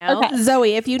while. Okay.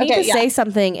 Zoe, if you need to yeah. say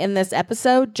something in this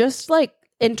episode, just like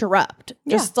interrupt.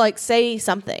 Yeah. Just like say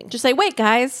something. Just say, wait,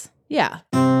 guys. Yeah.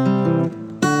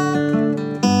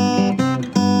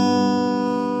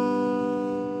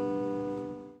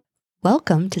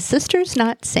 Welcome to Sisters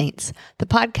Not Saints, the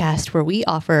podcast where we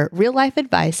offer real-life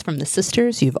advice from the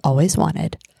sisters you've always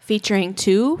wanted. Featuring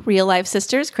 2 real-life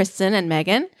sisters, Kristen and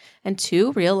Megan, and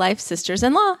 2 real-life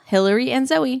sisters-in-law, Hillary and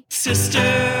Zoe. Sisters,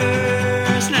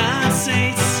 not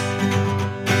saints.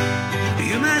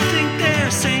 You might think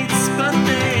they're saints, but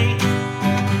they.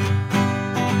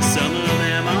 Some of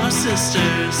them are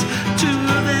sisters, 2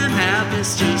 of them have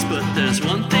misters. But there's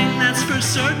one thing that's for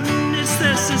certain, it's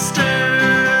their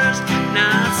sisters,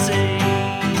 not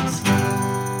saints.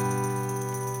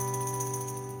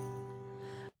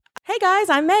 Hey guys,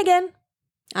 I'm Megan.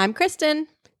 I'm Kristen.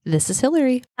 This is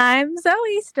Hillary. I'm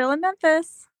Zoe, still in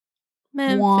Memphis.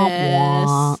 Memphis. Wah,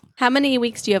 wah. How many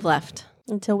weeks do you have left?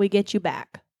 Until we get you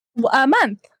back. A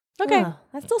month. Okay.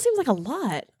 That still seems like a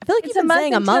lot. I feel like It's you've a been month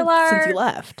saying a until month since our- you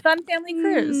left. Fun family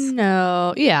cruise.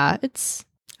 No, yeah, it's...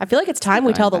 I feel like it's time we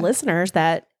Going tell the by. listeners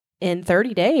that in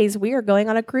 30 days, we are going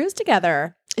on a cruise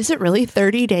together. Is it really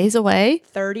 30 days away?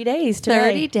 30 days today.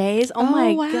 30 days. Oh,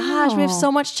 my wow. gosh. We have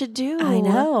so much to do. I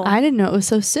know. I didn't know it was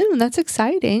so soon. That's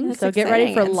exciting. That's So get ready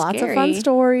for exciting and lots of fun scary.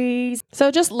 stories. So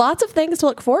just lots of things to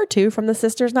look forward to from the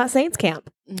Sisters Not Saints camp.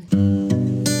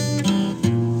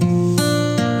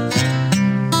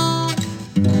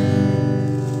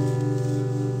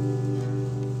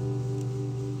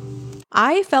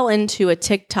 I fell into a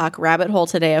TikTok rabbit hole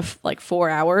today of like 4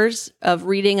 hours of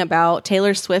reading about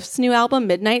Taylor Swift's new album,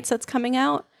 Midnights, that's coming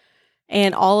out,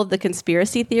 and all of the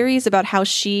conspiracy theories about how was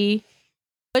she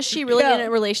really in a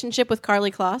relationship with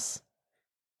Carly Kloss?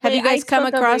 Have Wait, you guys I come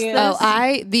spoke over across you.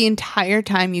 this? The entire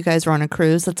time you guys were on a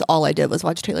cruise, that's all I did was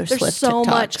watch Taylor There's Swift so TikToks.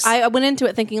 much. I went into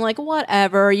it thinking like,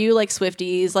 whatever, you like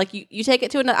Swifties, like you take it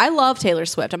to another. I love Taylor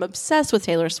Swift. I'm obsessed with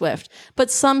Taylor Swift,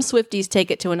 but some Swifties take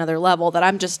it to another level that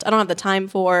I don't have the time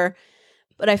for.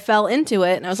 But I fell into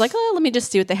it and I was like, oh, let me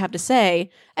just see what they have to say.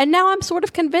 And now I'm sort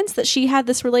of convinced that she had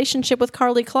this relationship with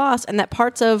Carly Kloss and that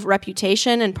parts of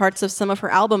Reputation and parts of some of her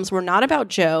albums were not about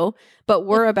Joe, but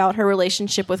were about her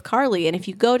relationship with Carly. And if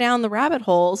you go down the rabbit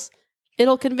holes,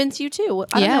 it'll convince you too.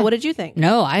 I don't Yeah. know. What did you think?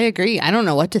 No, I agree. I don't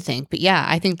know what to think, but yeah,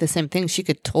 I think the same thing. She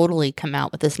could totally come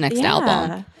out with this next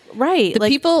album. Right.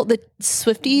 The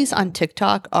Swifties on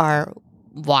TikTok are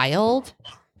wild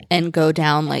and go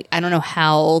down, like, I don't know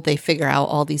how they figure out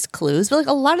all these clues, but like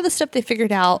a lot of the stuff they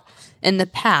figured out in the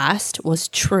past was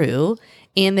true.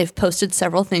 And they've posted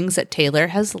several things that Taylor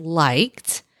has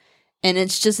liked. And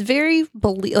it's just very,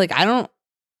 I don't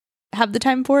have the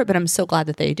time for it, but I'm so glad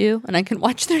that they do. And I can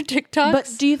watch their TikToks.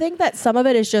 But do you think that some of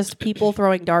it is just people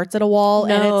throwing darts at a wall?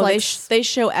 No, and it's like they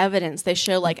show evidence. They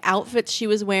show like outfits she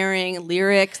was wearing,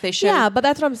 lyrics. They show yeah, but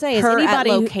that's what I'm saying. Is her at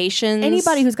anybody locations.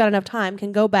 anybody who's got enough time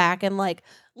can go back and like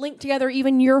link together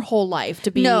even your whole life to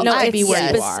be No, to be it's- where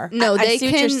yes. you are. No, I they see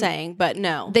what you're can- saying, but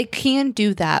no. They can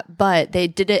do that, but they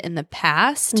did it in the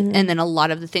past. And then a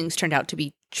lot of the things turned out to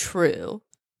be true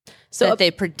So that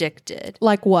they predicted.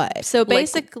 Like what? So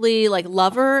basically, like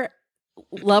Lover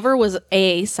was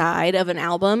A side of an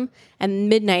album, and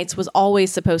Midnights was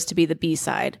always supposed to be the B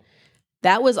side.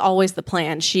 That was always the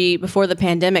plan. Before the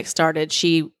pandemic started,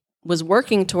 she was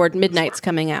working toward Midnights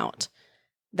coming out.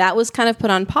 That was kind of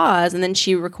put on pause, and then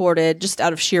she recorded, just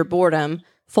out of sheer boredom,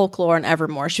 Folklore and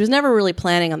Evermore. She was never really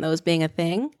planning on those being a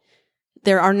thing.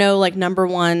 There are no like number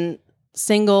one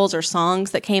singles or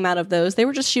songs that came out of those. They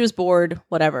were just, she was bored,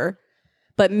 whatever.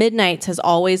 But Midnights has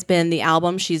always been the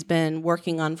album she's been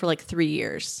working on for like 3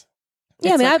 years.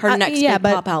 Yeah, It's I mean, like her next big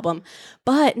but pop album.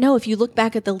 But no, if you look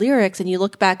back at the lyrics and you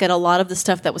look back at a lot of the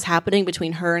stuff that was happening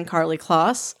between her and Carly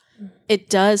Kloss, it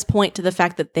does point to the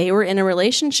fact that they were in a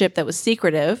relationship that was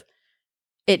secretive.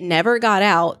 It never got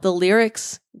out. The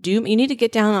lyrics you need to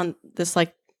get down on this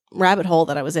like rabbit hole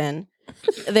that I was in.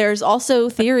 There's also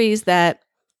theories that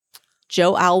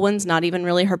Joe Alwyn's not even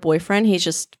really her boyfriend. He's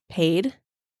just paid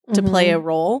to play a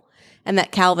role. And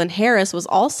that Calvin Harris was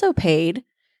also paid.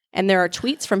 And there are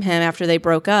tweets from him after they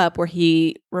broke up where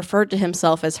he referred to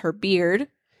himself as her beard.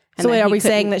 And So wait, that are he we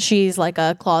saying couldn't- that she's like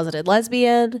a closeted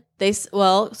lesbian?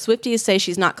 Swifties say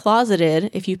she's not closeted.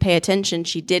 If you pay attention,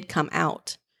 she did come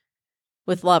out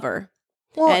with Lover.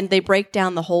 Well, And they break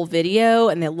down the whole video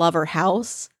and they love her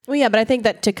house. well, yeah, but I think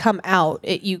that to come out,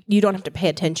 you don't have to pay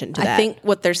attention to that. I think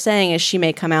what they're saying is she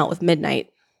may come out with Midnight.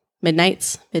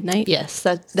 Midnight? Yes,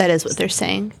 that is what they're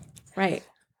saying. Right.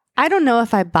 I don't know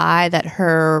if I buy that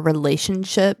her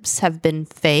relationships have been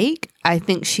fake. I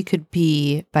think she could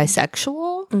be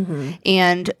bisexual.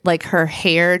 And like her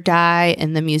hair dye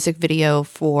in the music video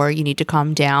for You Need to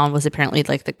Calm Down was apparently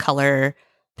like the color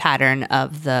pattern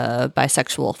of the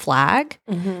bisexual flag.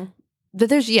 But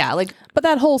there's, But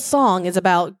that whole song is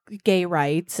about gay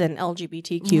rights and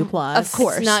LGBTQ plus. of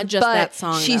course. It's not just but that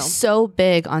song, she's though. so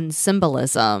big on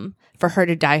symbolism for her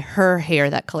to dye her hair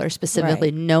that color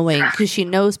specifically, knowing, because she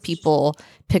knows people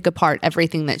pick apart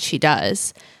everything that she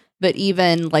does. But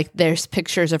even like there's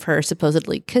pictures of her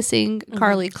supposedly kissing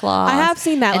Carly Claus. I have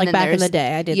seen that And like then back in there's- the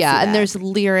day. I did. Yeah, see and that. there's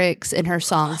lyrics in her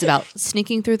songs about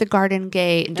sneaking through the garden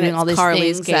gate and doing it's all these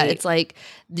Carly's things that gate. it's like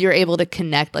you're able to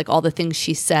connect, like all the things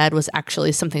she said was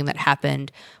actually something that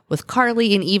happened with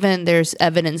Carly. And even there's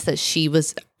evidence that she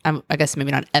was, I guess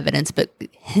maybe not evidence, but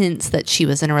hints that she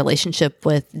was in a relationship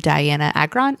with Diana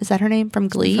Agron. Is that her name from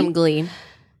Glee? From Glee.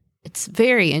 It's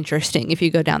very interesting if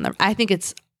you go down there.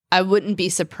 I wouldn't be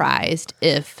surprised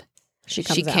if she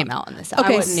came out in this album.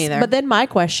 Okay, wouldn't either. but then my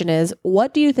question is,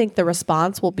 what do you think the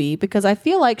response will be? Because I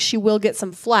feel like she will get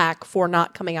some flack for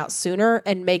not coming out sooner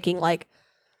and making like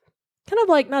kind of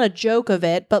like not a joke of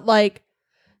it, but like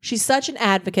she's such an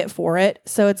advocate for it.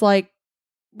 So it's like,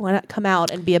 why not come out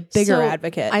and be a bigger So,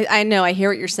 advocate? I know, I hear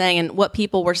what you're saying. And what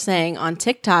people were saying on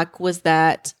TikTok was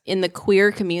that in the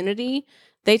queer community,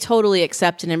 they totally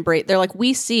accept and embrace. They're like,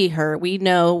 we see her. We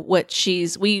know what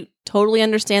we totally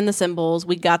understand the symbols.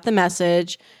 We got the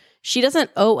message. She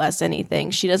doesn't owe us anything.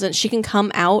 She can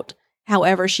come out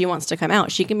however she wants to come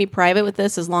out. She can be private with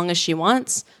this as long as she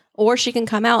wants, or she can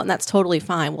come out and that's totally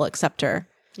fine. We'll accept her.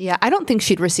 Yeah, I don't think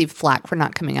she'd receive flack for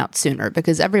not coming out sooner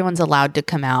because everyone's allowed to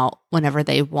come out whenever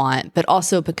they want, but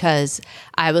also because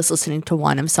I was listening to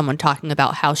one of someone talking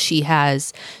about how she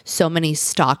has so many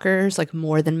stalkers, like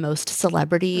more than most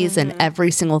celebrities, and every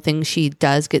single thing she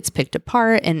does gets picked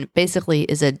apart and basically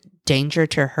is a danger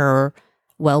to her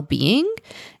well-being,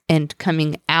 and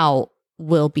coming out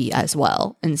will be as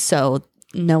well. And so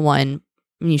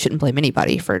you shouldn't blame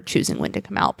anybody for choosing when to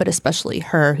come out, but especially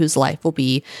her, whose life will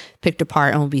be picked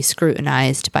apart and will be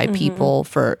scrutinized by people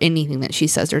for anything that she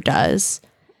says or does,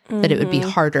 that it would be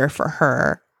harder for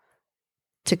her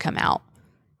to come out.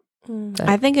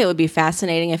 I think it would be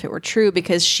fascinating if it were true,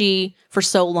 because she, for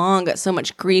so long, got so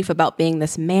much grief about being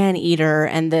this man eater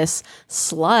and this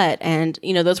slut. And,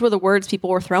 those were the words people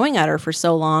were throwing at her for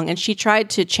so long. And she tried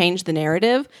to change the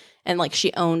narrative and like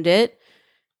she owned it.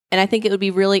 And I think it would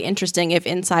be really interesting if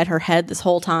inside her head this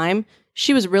whole time,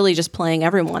 she was really just playing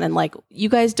everyone and like, you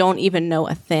guys don't even know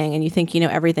a thing and you think you know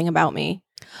everything about me.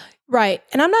 Right.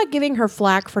 And I'm not giving her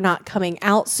flack for not coming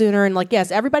out sooner. And like,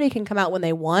 yes, everybody can come out when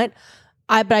they want.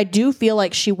 But I do feel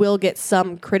like she will get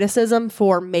some criticism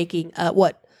for making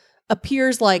what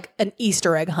appears like an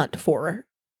Easter egg hunt for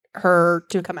her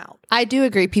to come out. I do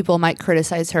agree people might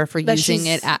criticize her for That using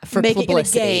she's it for making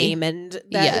publicity. it a game, and that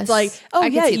Yes. it's like, oh I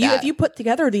can yeah, see that. if you put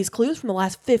together these clues from the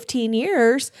last 15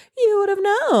 years, you would have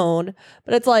known.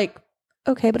 But it's like,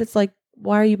 okay, but it's like,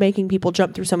 why are you making people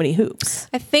jump through so many hoops?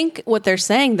 I think what they're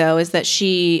saying, though, is that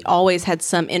she always had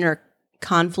some inner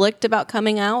conflict about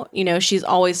coming out. She's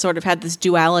always sort of had this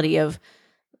duality of,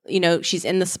 she's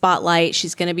in the spotlight.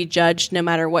 She's going to be judged no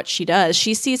matter what she does.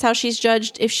 She sees how she's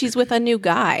judged if she's with a new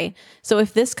guy. So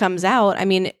if this comes out, I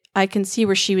mean, I can see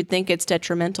where she would think it's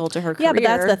detrimental to her career. Yeah, but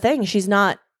that's the thing. She's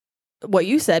not what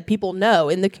you said. People know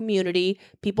in the community.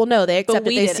 People know they accept it.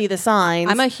 we They didn't. see the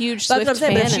signs. I'm a huge That's Swift what I'm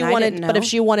saying. fan, But if she and I wanted, didn't know. but if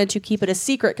she wanted to keep it a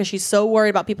secret because she's so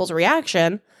worried about people's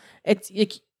reaction, it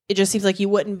just seems like you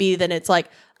wouldn't be. Then it's like,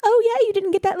 oh yeah, you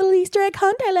didn't get that little Easter egg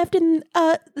hunt I left in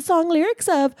the song lyrics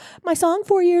of my song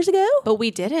 4 years ago. But we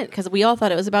didn't, because we all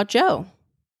thought it was about Joe.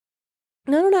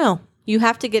 No. You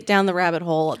have to get down the rabbit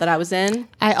hole that I was in.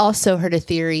 I also heard a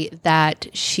theory that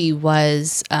she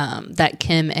was, that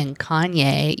Kim and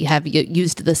Kanye have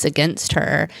used this against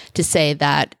her to say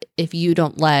that if you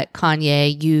don't let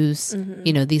Kanye use,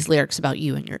 these lyrics about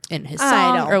you in his I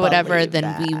song don't or whatever, believe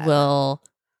then we that. will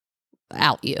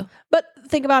out you. But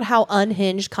think about how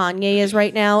unhinged Kanye is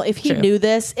right now. If he True. knew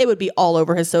this, it would be all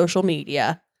over his social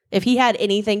media. If he had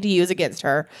anything to use against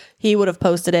her, he would have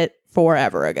posted it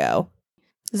forever ago.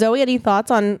 Zoe, any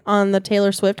thoughts on the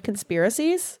Taylor Swift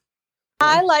conspiracies?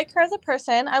 I like her as a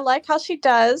person. I like how she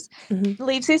does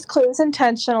leaves these clues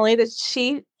intentionally that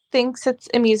she thinks it's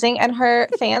amusing and her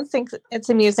fans think it's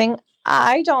amusing.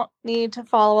 I don't need to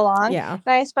follow along. Yeah.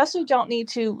 And I especially don't need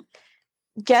to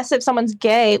guess if someone's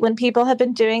gay when people have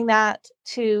been doing that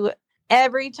to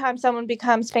every time someone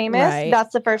becomes famous. Right.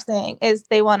 That's the first thing is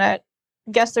they want to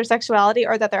guess their sexuality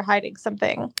or that they're hiding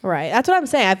something. Right. That's what I'm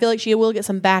saying. I feel like she will get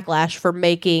some backlash for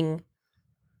making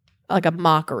like a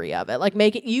mockery of it, like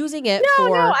using it No,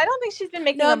 for. I don't think she's been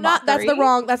making No, a not that's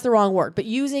mockery. that's the wrong word. But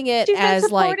using it She's been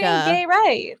as like supporting gay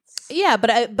rights. yeah,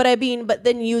 but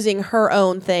then using her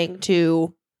own thing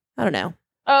to, I don't know.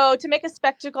 Oh, to make a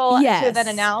spectacle to Yes. then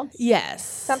announce Yes.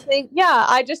 something. Yeah,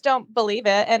 I just don't believe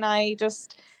it. And I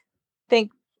just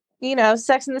think,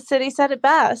 Sex and the City said it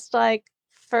best. Like,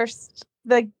 first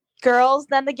the girls,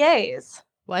 then the gays.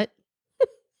 What?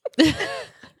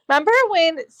 Remember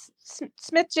when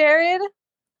Smith Jared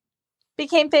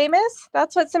became famous?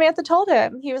 That's what Samantha told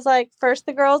him. He was like, first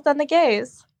the girls, then the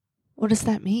gays. What does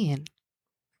that mean?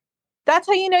 That's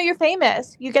how you know you're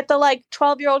famous. You get the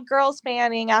 12-year-old girls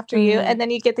fanning after you, and then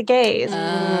you get the gays.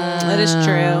 That is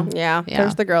true. Yeah, Yeah.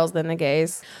 First the girls, then the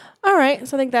gays. All right,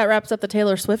 so I think that wraps up the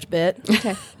Taylor Swift bit.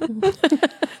 Okay.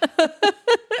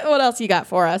 What else you got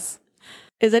for us?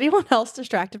 Is anyone else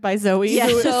distracted by Zoe? Yeah,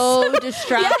 Who is- so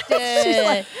distracted. She's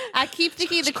like- I keep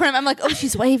thinking the crime. I'm like, oh,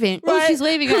 she's waving. Oh, Right. she's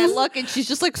waving. And I look, and she's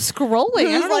just like scrolling.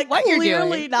 I who's don't know what you're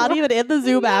clearly doing. not even in the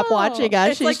Zoom app No. watching us.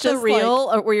 It's She's like the just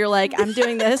real where you're like, I'm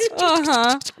doing this,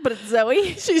 Uh-huh. but it's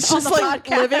Zoe. she's on just the like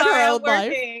podcast. living her Sorry, I'm own life.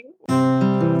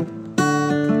 working.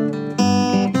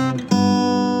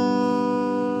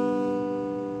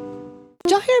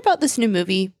 Did y'all hear about this new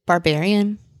movie,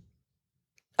 Barbarian?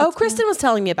 Oh, Kristen was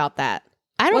telling me about that.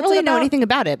 I don't What's really it know about? anything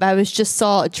about it, but I just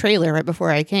saw a trailer right before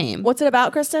I came. What's it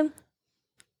about, Kristen?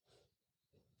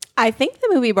 I think the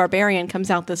movie Barbarian comes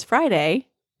out this Friday.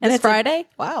 And This it's Friday?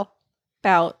 Wow.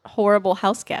 about horrible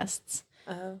house guests.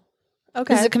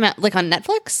 Okay. Does it come out like on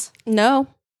Netflix? No,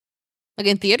 Like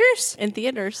in theaters? in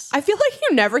theaters. I feel like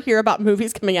you never hear about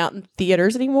movies coming out in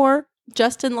theaters anymore.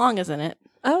 Justin Long is in it.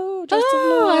 Oh, Justin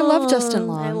Oh, I love Justin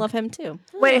Long. Long. I love him too.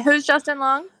 Wait, who's Justin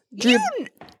Long?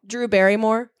 Drew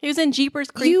Barrymore. He was in Jeepers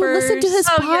Creepers. You listen to his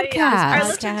Yeah, podcast. I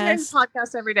listen to his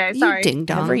podcast every day. You Sorry. ding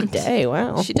dong. Every day.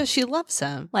 Wow. She does. She loves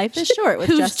him. Life is short with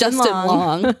Who's Justin, Justin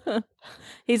Long. Long?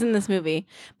 He's in this movie.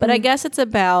 But I guess it's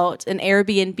about an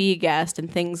Airbnb guest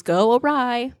and things go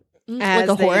awry. As like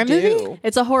a they horror movie? do.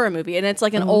 It's a horror movie and it's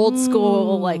like an old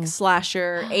school like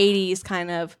slasher 80s kind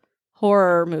of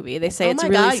horror movie. They say Oh it's my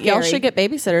really God, scary. y'all should get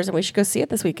babysitters and we should go see it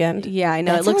this weekend. Yeah, I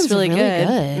know. That It looks sounds really, really good.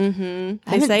 good. Mm-hmm.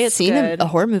 I They haven't say it's seen good. a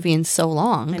horror movie in so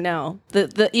long. I know.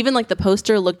 The even like the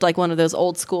poster looked like one of those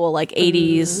old school like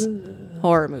 80s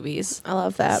horror movies. I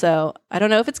love that. So I don't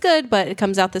know if it's good, but it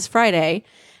comes out this Friday.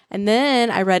 And then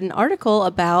I read an article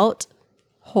about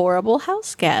horrible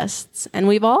house guests. And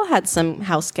we've all had some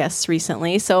house guests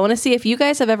recently. So I want to see if you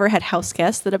guys have ever had house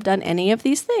guests that have done any of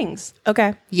these things.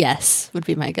 Okay. Yes, would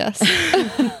be my guess.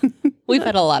 We've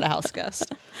had a lot of house guests.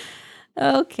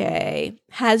 Okay.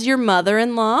 Has your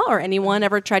mother-in-law or anyone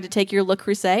ever tried to take your Le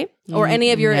Creuset? Or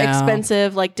any of your No.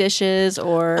 expensive like dishes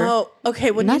or Oh,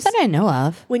 okay. When Not that I know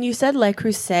of. when you said Le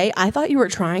Creuset, I thought you were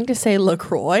trying to say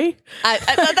LaCroix. I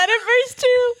thought that at first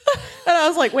too. And I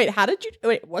was like, wait,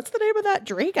 what's the name of that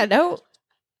drink? I know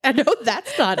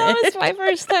that's not it. my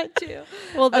first thought too.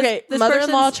 well, Okay, this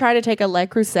mother-in-law person's- tried to take a Le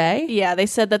Creuset. Yeah, they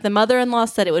said that the mother-in-law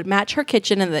said it would match her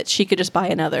kitchen and that she could just buy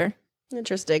another.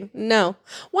 Interesting. No.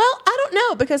 Well, I don't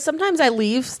know because sometimes I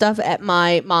leave stuff at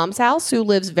my mom's house who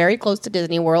lives very close to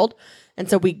Disney World. And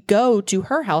so we go to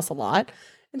her house a lot.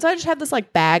 And so I just have this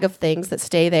like bag of things that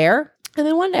stay there. And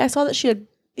then one day I saw that she had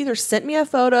either sent me a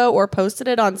photo or posted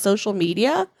it on social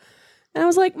media. And I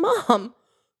was like, Mom,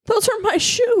 those are my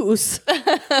shoes.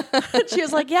 And she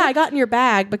was like, yeah, I got in your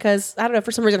bag because I don't know,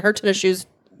 for some reason her tennis shoes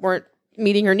weren't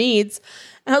meeting her needs.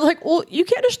 And I was like, well, you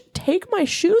can't just take my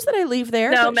shoes that I leave there.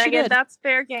 No, But she Megan, did. that's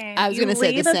fair game. I was You gonna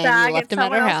say the leave a same. You bag left at them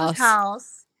at her someone else's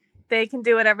house. They can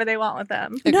do whatever they want with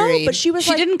them. No, Agreed. but she was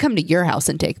like- didn't come to your house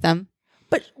and take them.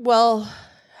 But well,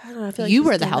 I don't know. I feel like You she's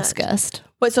were the done house that. guest.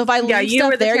 Wait, so if I Yeah, leave you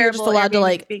were stuff the there, you're just terrible allowed to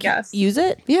like Airbnb guest. use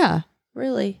it? Yeah.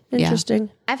 Really Yeah. interesting.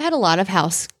 I've had a lot of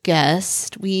house guests.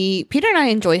 Peter and I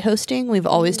enjoy hosting. We've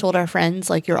always told our friends,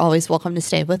 like, you're always welcome to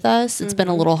stay with us. It's been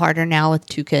a little harder now with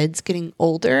 2 kids getting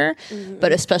older,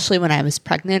 but especially when I was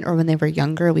pregnant or when they were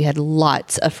younger, we had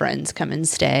lots of friends come and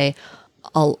stay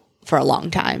for a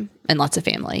long time and lots of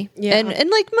family. Yeah. And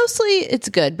like mostly it's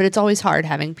good, but it's always hard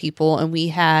having people. And we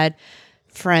had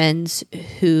friends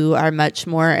who are much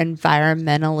more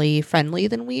environmentally friendly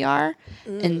than we are.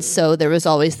 And so there was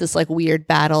always this like weird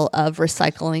battle of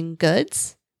recycling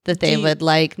goods that they would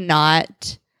like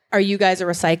not. Are you guys a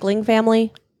recycling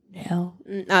family? No.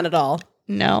 Not at all.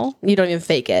 No. You don't even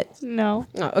fake it. No.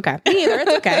 Oh, okay. Me either.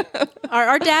 It's okay.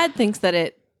 Our dad thinks that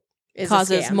it It's a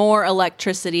causes scam. more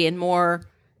electricity and more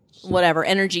whatever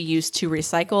energy use to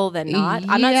recycle than not.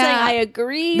 I'm not saying Yeah. I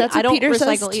agree. That's I what don't Peter says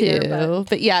recycle too. either.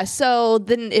 But yeah, so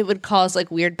then it would cause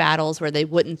like weird battles where they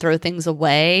wouldn't throw things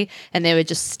away and they would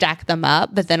just stack them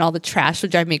up. But then all the trash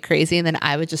would drive me crazy, and then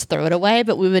I would just throw it away.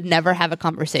 But we would never have a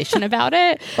conversation about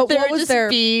it. But there what would was just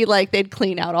be like they'd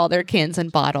clean out all their cans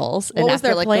and bottles. What and was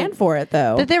their like plan for it,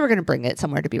 though? that they were going to bring it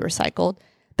somewhere to be recycled.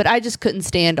 But I just couldn't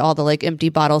stand all the like empty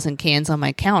bottles and cans on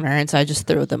my counter, and so I just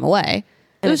threw them away.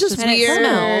 It was just and it weird,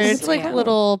 smells. like Yeah.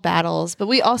 little battles. But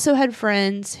we also had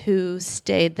friends who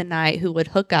stayed the night who would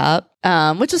hook up,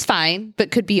 which was fine,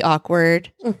 but could be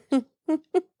awkward.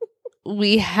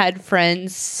 We had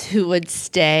friends who would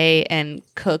stay and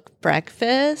cook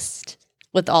breakfast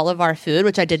with all of our food,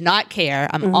 which I did not care.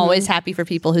 I'm always happy for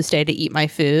people who stay to eat my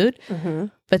food,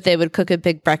 but they would cook a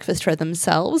big breakfast for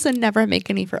themselves and never make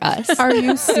any for us. Are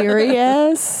you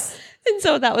serious? And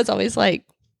so that was always like,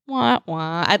 wah,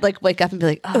 wah. I'd like wake up and be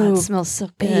like, oh, Ooh, it smells so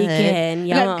good. bacon,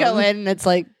 And I'd go yum. in and it's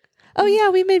like, oh yeah,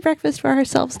 we made breakfast for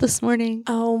ourselves this morning.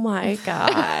 Oh my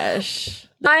gosh.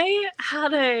 I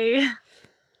had a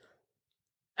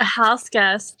house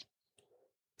guest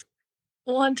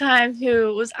one time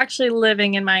who was actually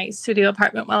living in my studio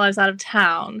apartment while I was out of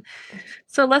town.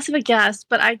 So less of a guest,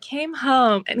 but I came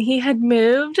home and he had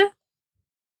moved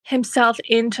himself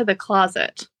into the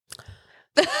closet.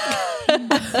 There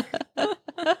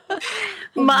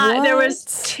was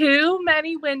What? too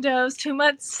many windows, too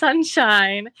much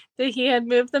sunshine that he had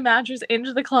moved the mattress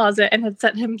into the closet and had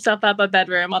set himself up a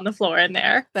bedroom on the floor in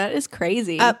there. That is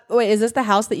crazy. Wait, is this the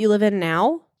house that you live in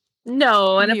now?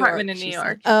 No, an New apartment York, in she New said.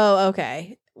 York. Oh,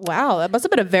 okay. Wow, that must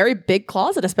have been a very big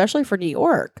closet, especially for New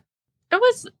York. It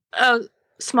was a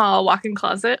small walk-in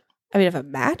closet. I mean, if a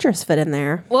mattress fit in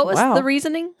there. What was wow. the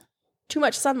reasoning? Too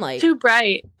much sunlight. Too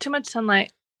bright. Too much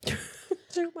sunlight.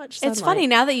 Too much sunlight. It's funny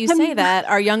now that you say that.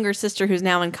 Our younger sister, who's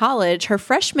now in college, her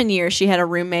freshman year, she had a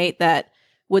roommate that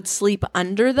would sleep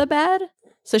under the bed.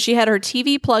 So she had her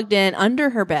TV plugged in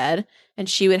under her bed, and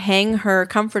she would hang her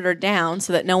comforter down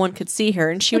so that no one could see her.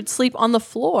 And she would sleep on the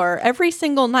floor every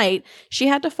single night. She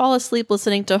had to fall asleep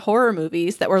listening to horror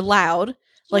movies that were loud,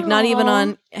 like not even Aw.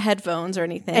 on headphones or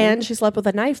anything. And she slept with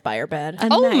a knife by her bed. A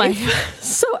Oh my knife.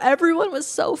 So everyone was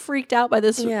so freaked out by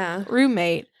this Yeah.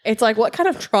 roommate. It's like, what kind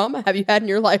of trauma have you had in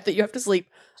your life that you have to sleep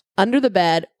under the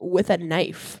bed with a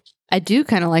knife? I do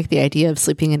kind of like the idea of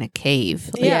sleeping in a cave.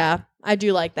 Yeah, I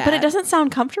do like that. But it doesn't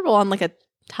sound comfortable on like a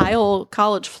tile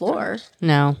college floor.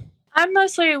 No. I'm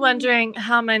mostly wondering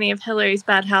how many of Hillary's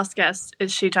bad house guests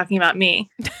is she talking about me?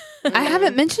 I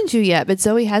haven't mentioned you yet, but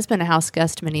Zoe has been a house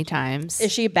guest many times.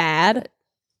 Is she bad?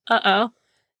 Uh-oh.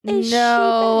 Is she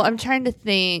No, bad? I'm trying to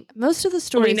think. Most of the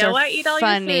stories know are I eat all your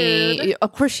funny. food.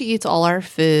 Of course, she eats all our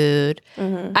food.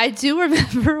 Mhm. I do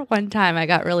remember one time I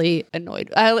got really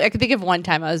annoyed. I can think of one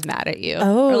time I was mad at you.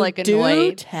 Oh, or like do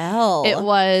annoyed. tell. It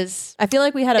was I feel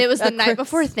like we had a. it was the a night Chris-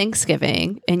 before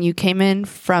Thanksgiving, and you came in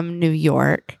from New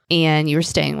York, and you were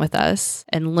staying with us.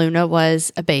 And Luna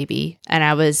was a baby, and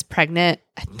I was pregnant.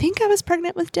 I think I was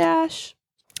pregnant with Dash.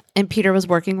 And Peter was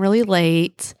working really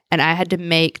late, and I had to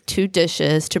make 2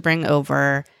 dishes to bring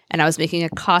over. And I was making a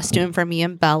costume for me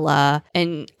and Bella.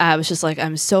 And I was just like,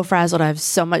 I'm so frazzled. I have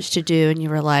so much to do. And you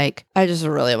were like, I just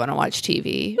really want to watch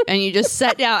TV. And you just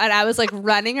sat down, and I was like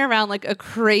running around like a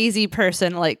crazy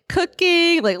person, like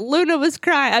cooking. Like Luna was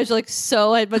crying. I was like,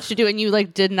 so I had much to do. And you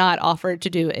like did not offer to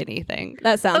do anything.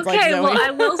 That sounds like Okay, Zoe. well,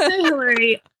 I will say,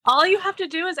 Hillary, all you have to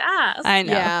do is ask. I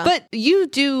know. Yeah. But you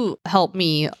do help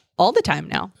me all the time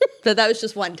now. So that was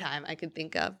just one time I could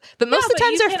think of. But most of the but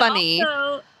times you are can funny.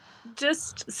 also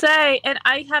just say, and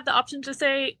I have the option to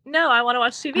say, no, I want to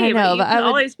watch TV. I know, but but you I can would-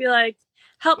 always be like,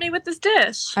 help me with this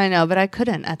dish. I know, but I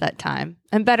couldn't at that time.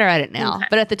 I'm better at it now. Okay.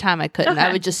 But at the time I couldn't. I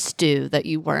Okay. would just stew that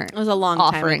you weren't It was a long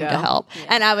offering time to ago. help. Yeah.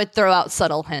 And I would throw out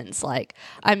subtle hints like,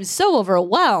 I'm so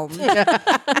overwhelmed.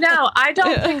 No, I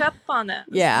don't pick up on it.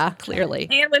 yeah. Clearly.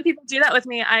 And when people do that with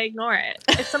me, I ignore it.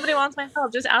 If somebody wants my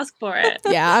help, just ask for it.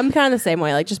 Yeah, I'm kind of the same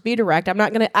way. Like, just be direct. I'm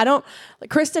not gonna. I don't. Like,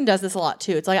 Kristen does this a lot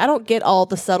too. It's like I don't get all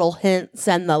the subtle hints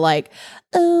and the like.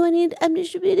 Oh, I'm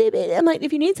just. I'm like,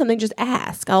 if you need something, just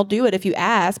ask. I'll do it if you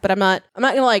ask. But I'm not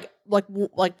gonna like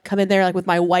come in there like with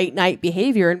my white knight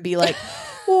behavior and be like,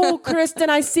 oh, Kristen,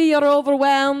 I see you're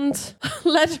overwhelmed.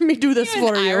 Let me do this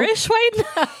for you. Irish white?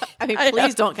 I mean,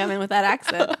 please don't come in with that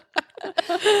accent.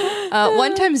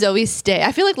 One time Zoe stayed.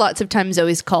 I feel like lots of times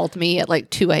Zoe's called me at like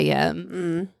 2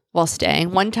 a.m. While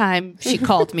staying. One time she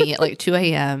called me at like 2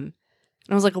 a.m. And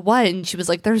I was like, what? And she was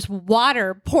like, there's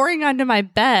water pouring onto my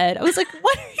bed. I was like,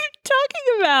 what are you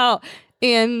talking about?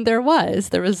 And it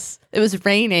was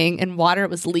raining and water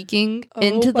was leaking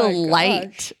into the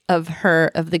light of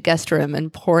the guest room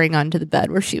and pouring onto the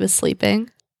bed where she was sleeping.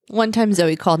 One time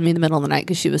Zoe called me in the middle of the night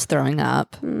because she was throwing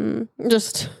up.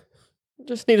 Just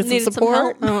needed some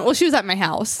support. Well, she was at my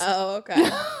house. Oh, okay.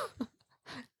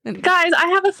 Guys, I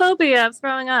have a phobia of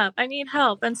throwing up. I need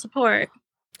help and support.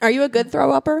 Are you a good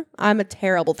throw upper? I'm a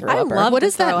terrible throw upper. I love What to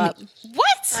does that throw up. mean?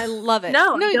 What? I love it.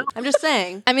 No, I'm just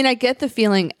saying. I mean, I get the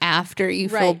feeling after you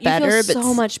feel You better, feel but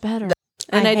so much better.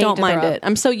 And I I hate don't to mind throw up. it.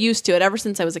 I'm so used to it ever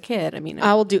since I was a kid. I mean,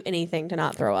 I will do anything to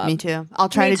not throw up. me too. I'll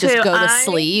try Me to just too. go to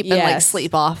sleep and Yes.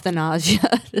 sleep off the nausea.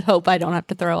 Hope I don't have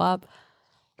to throw up.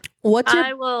 What's your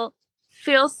I will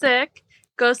feel sick,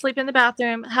 go sleep in the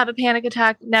bathroom, have a panic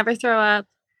attack, never throw up,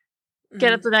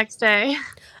 get up the next day.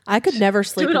 I could never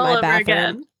sleep Do it in all my over bathroom.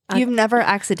 again. You've never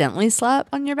accidentally slept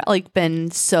on your like been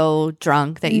so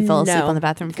drunk that you fell asleep No, on the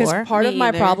bathroom Because floor? part of Me my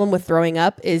either. problem with throwing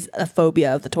up is a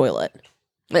phobia of the toilet.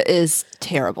 It is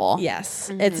terrible. Yes,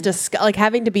 it's just like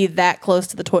having to be that close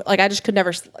to the toilet. Like I just could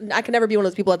never. I could never be one of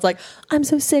those people that's like, I'm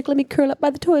so sick. Let me curl up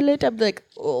by the toilet. I'm like,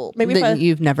 oh, maybe. If I,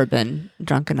 You've never been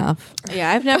drunk enough.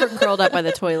 yeah, I've never curled up by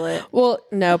the toilet. well,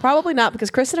 no, probably not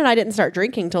because Kristen and I didn't start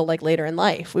drinking till like later in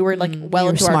life. We were like well you were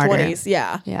into our smarter. 20s.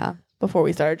 Yeah, Yeah. before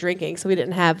we started drinking, so we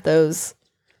didn't have those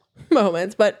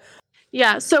moments. But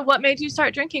Yeah. So what made you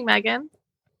start drinking, Megan?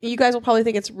 you guys will probably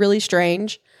think it's really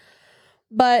strange,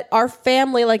 but our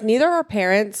family, like neither of our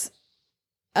parents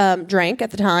drank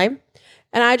at the time.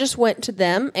 And I just went to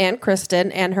them and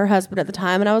Kristen and her husband at the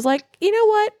time. And I was like, you know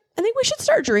what? I think we should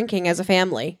start drinking as a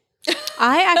family.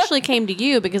 I actually came to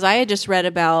you because I had just read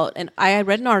about, and I had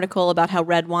read an article about how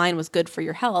red wine was good for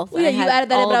your health. Well, yeah, And you had added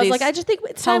that in, all but I was these- like, I just think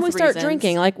it's time we health start reasons.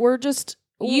 drinking. Like we're just,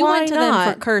 you why went to not?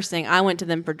 them for cursing. I went to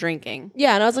them for drinking.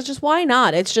 Yeah. And I was like, just why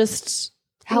not? It's just,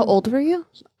 How old were you?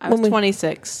 I was When we-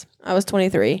 26. I was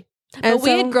 23. But we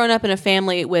had grown up in a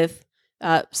family with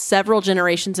several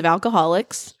generations of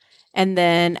alcoholics. And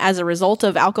then as a result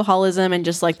of alcoholism and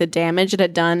just like the damage it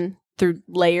had done through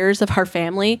layers of our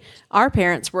family, our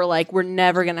parents were like, we're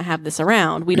never going to have this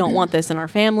around. We don't want this in our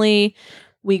family.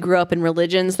 We grew up in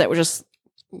religions that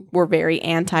were very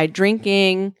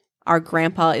anti-drinking. Our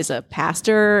grandpa is a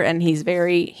pastor and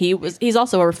he's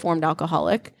also a reformed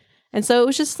alcoholic. And so it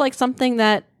was just like something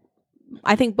that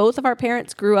I think both of our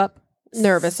parents grew up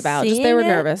nervous about. Just they were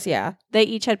nervous. Yeah. They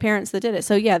each had parents that did it.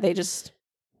 So yeah,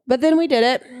 But then we did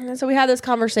it. And so we had this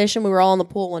conversation. We were all in the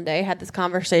pool one day, had this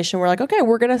conversation. We're like, okay,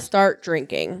 we're going to start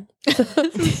drinking.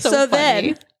 So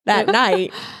then that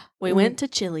night, we went to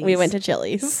Chili's. we went to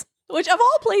Chili's. Which of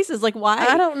all places, like why?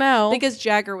 I don't know. Because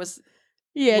Jagger was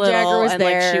yeah, little Jagger was and,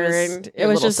 like, there. she was and it your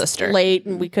was little just sister. late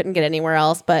and we couldn't get anywhere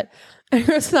else. But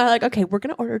Chris and I were like, okay, we're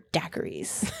going to order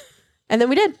daiquiris. And then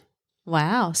we did.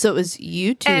 Wow. So it was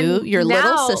you two, And your little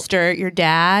now- sister, your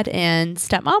dad, and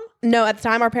stepmom? No, at the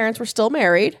time, our parents were still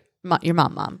married. Your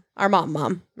mom. Our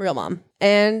mom, real mom.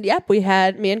 And yep, me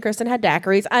and Kristen had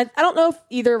daiquiris. I don't know if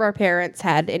either of our parents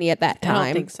had any at that I time.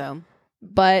 don't think so.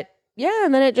 But yeah,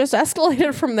 and then it just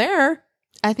escalated from there.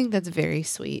 I think that's very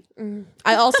sweet.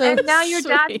 I also And now your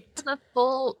dad Sweet. has a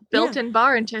full built-in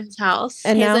bar into his house.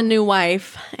 And He now has a new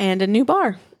wife and a new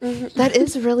bar. That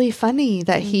is really funny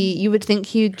that you would think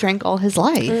he drank all his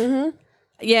life. Mhm.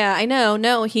 Yeah, I know.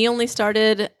 No, he only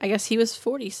started, I guess he was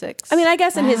 46. I mean, I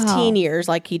guess in his Wow. teen years,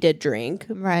 like he did drink,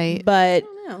 Right. but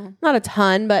I don't know. not a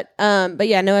ton. But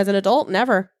yeah, no, as an adult,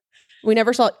 never. We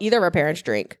never saw either of our parents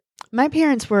drink. My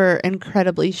parents were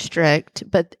incredibly strict,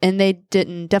 and they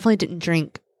definitely didn't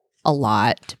drink a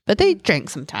lot, but they drank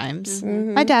sometimes.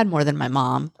 Mhm. My dad more than my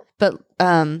mom, but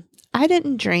I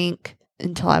didn't drink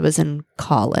until I was in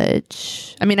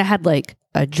college. I mean, I had like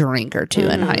a drink or two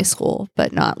in high school,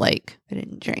 but not like I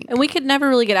didn't drink. And we could never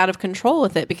really get out of control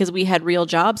with it because we had real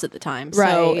jobs at the time. So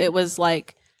Right. it was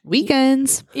like,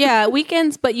 Weekends, yeah,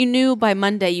 weekends, but you knew by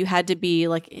Monday you had to be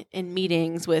like in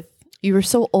meetings with you were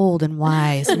so old and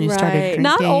wise when you started Right. drinking.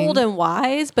 not old and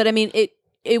wise, but I mean,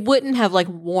 it wouldn't have like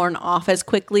worn off as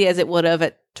quickly as it would have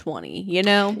at 20, you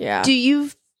know? Yeah.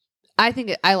 I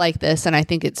think I like this, and I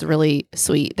think it's really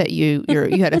sweet that you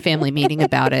had a family meeting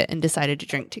about it and decided to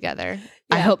drink together.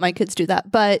 I Yeah. hope my kids do that.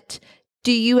 But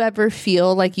do you ever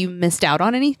feel like you missed out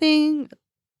on anything?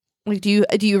 Like, do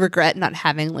you regret not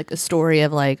having like a story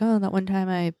of like, oh, that one time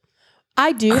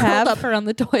I do curled have up around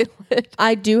the toilet?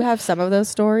 I do have some of those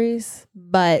stories,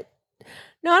 but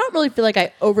no, I don't really feel like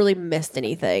I overly missed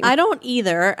anything. I don't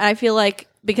either. I feel like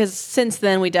because since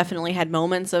then we definitely had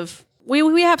moments of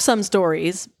we have some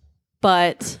stories,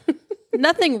 but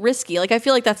nothing risky. Like I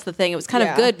feel like that's the thing. It was kind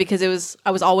of good because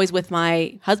I was always with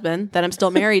my husband that I'm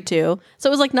still married to. So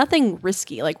it was like nothing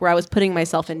risky, like where I was putting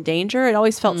myself in danger. It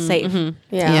always felt safe.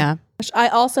 Yeah. I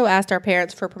also asked our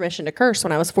parents for permission to curse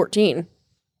when I was 14.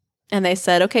 And they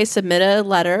said, okay, submit a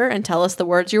letter and tell us the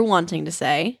words you're wanting to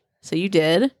say. So you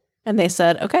did. And they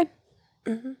said, okay,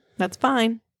 that's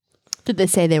fine. Did they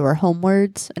say they were home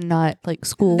words and not like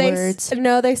school words?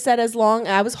 No, they said as long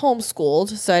I was homeschooled,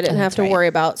 so I didn't have to worry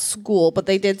about school. But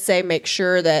they did say make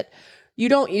sure that you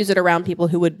don't use it around people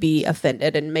who would be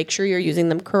offended and make sure you're using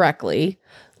them correctly,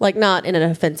 like not in an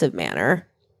offensive manner.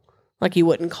 Like you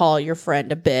wouldn't call your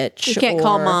friend a bitch. You can't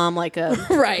call mom like a...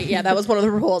 Right, yeah, that was one of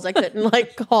the rules. I couldn't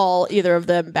like call either of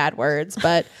them bad words.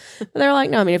 But they're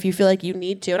like, no, I mean, if you feel like you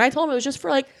need to. And I told them it was just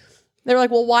for like... They were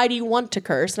like, well, why do you want to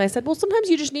curse? And I said, well, sometimes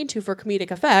you just need to for comedic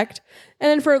effect.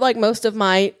 And then for like most of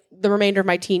the remainder of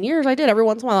my teen years, I did. Every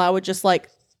once in a while, I would just like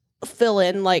fill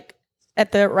in like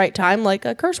at the right time, like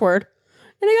a curse word.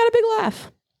 And I got a big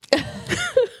laugh.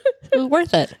 It was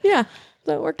worth it. Yeah.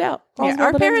 So it worked out. Yeah,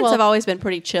 our parents have always been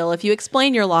pretty chill. If you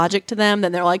explain your logic to them,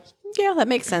 then they're like, yeah, that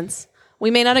makes sense.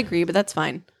 We may not agree, but that's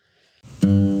fine.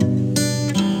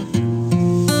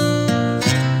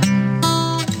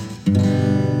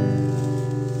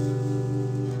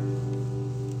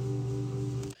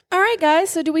 All right, guys.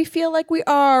 So do we feel like we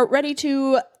are ready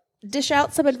to dish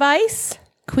out some advice?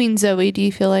 Queen Zoe, do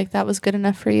you feel like that was good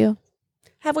enough for you?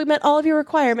 Have we met all of your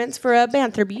requirements for a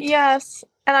banter beat? Yes.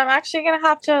 And I'm actually going to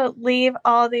have to leave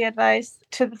all the advice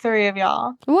to the three of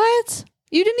y'all. What?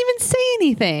 You didn't even say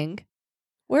anything.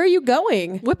 Where are you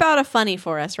going? Whip out a funny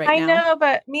for us right I now. know,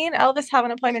 but me and Elvis have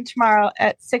an appointment tomorrow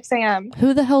at 6 a.m.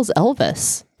 Who the hell's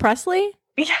Elvis? Presley?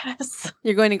 Yes.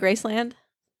 You're going to Graceland?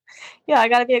 Yeah, I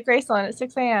got to be at Graceland at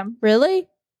 6 a.m. Really?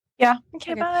 Yeah.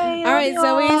 Okay, bye. All right,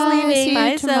 Love y'all. Zoe's leaving. See you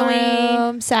Bye, tomorrow. Zoe.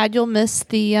 I'm sad you'll miss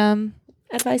the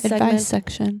Advice advice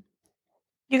section.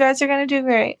 You guys are going to do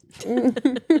great.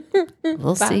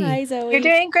 We'll see. Bye, Zoe. You're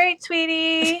doing great,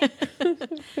 sweetie.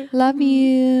 Love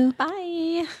you.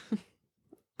 Bye.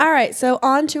 All right, so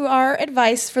on to our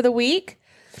advice for the week.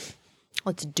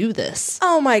 Let's do this.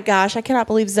 Oh my gosh, I cannot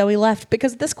believe Zoe left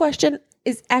because this question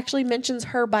actually mentions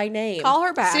her by name. Call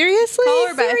her back. Seriously? Call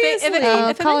her back. If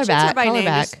it Call her mentions back. her by Call her name,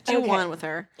 back. just do Okay. one with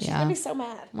her. I'd be so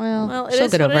mad. Well, It she'll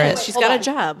is get what over it. is. She's Hold got on. a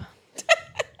job.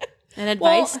 An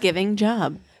advice-giving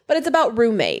job. But it's about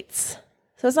roommates.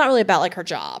 So it's not really about like her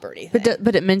job or anything.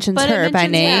 But it mentions But it her by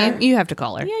mentions name. her. You have to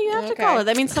call her. Yeah, you have to Okay. call her.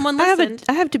 That means someone I listened.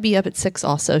 have to be up at 6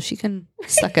 also. She can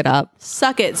suck it up.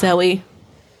 Suck it, Zoe.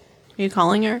 Are you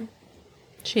calling her?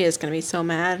 She is going to be so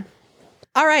mad.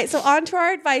 All right, so on to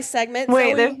our advice segment. Wait,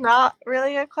 Zoe- there's not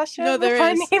really a question? No, there with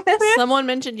my is. name in it? Someone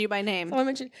mentioned you by name. Someone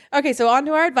mentioned. Okay, so on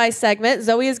to our advice segment.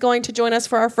 Zoe is going to join us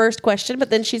for our first question, but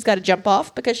then she's got to jump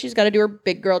off because she's got to do her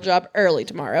big girl job early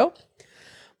tomorrow.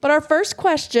 But our first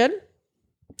question,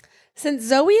 since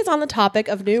Zoe is on the topic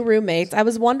of new roommates, I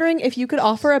was wondering if you could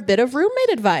offer a bit of roommate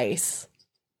advice.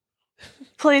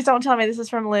 Please don't tell me this is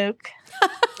from Luke.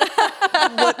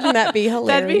 Wouldn't that be hilarious?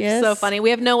 That'd be so funny. We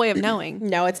have no way of knowing.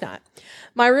 No, it's not.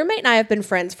 My roommate and I have been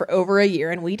friends for over a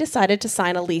year, and we decided to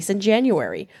sign a lease in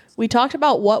January. We talked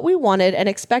about what we wanted and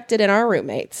expected in our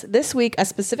roommates. This week, a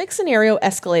specific scenario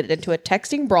escalated into a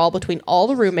texting brawl between all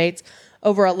the roommates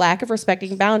over a lack of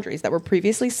respecting boundaries that were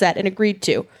previously set and agreed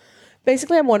to.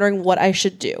 Basically, I'm wondering what I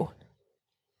should do.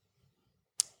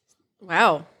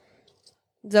 Wow.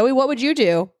 Zoe, what would you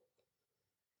do?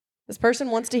 This person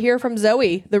wants to hear from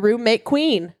Zoe, the roommate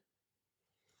queen.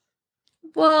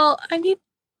 Well, I need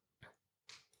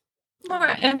more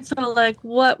info. Like,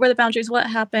 what were the boundaries? What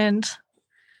happened?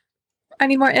 I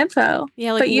need more info.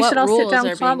 Yeah, like but you what should all sit rules are down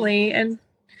being- calmly and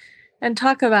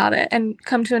talk about it and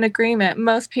come to an agreement.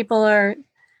 Most people are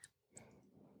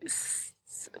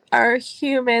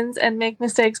humans and make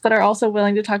mistakes, but are also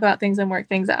willing to talk about things and work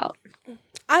things out.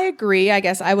 I agree. I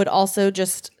guess I would also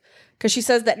just, because she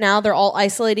says that now they're all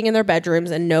isolating in their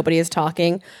bedrooms and nobody is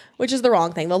talking, which is the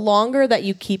wrong thing. The longer that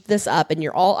you keep this up and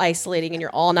you're all isolating and you're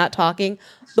all not talking,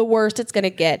 the worse it's going to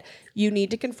get. You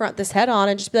need to confront this head on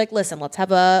and just be like, listen, let's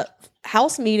have a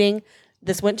house meeting.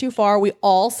 This went too far. We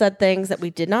all said things that we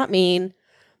did not mean.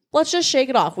 Let's just shake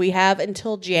it off. We have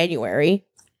until January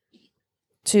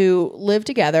to live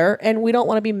together, and we don't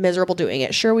want to be miserable doing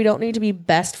it. Sure, we don't need to be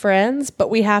best friends, but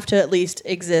we have to at least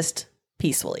exist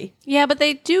peacefully. Yeah, but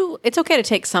they do. It's okay to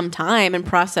take some time and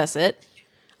process it.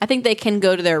 I think they can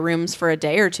go to their rooms for a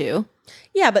day or two.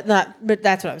 Yeah, but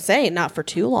that's what I'm saying. Not for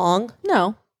too long.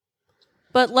 No.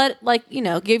 But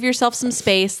give yourself some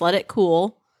space, let it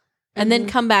cool, and then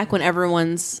come back when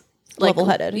everyone's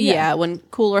Level-headed, Yeah, yeah. when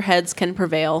cooler heads can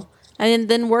prevail. And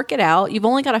then work it out. You've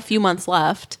only got a few months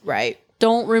left. Right.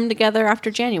 don't room together after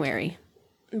January.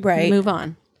 Right. Move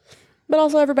on. But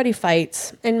also everybody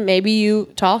fights, and maybe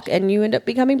you talk and you end up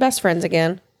becoming best friends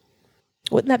again.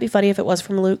 Wouldn't that be funny if it was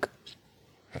from Luke?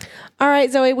 All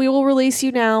right, Zoe, we will release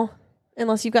you now,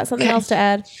 unless you've got something else to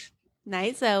add.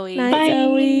 Night, Zoe. Night,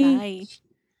 Zoe. Bye.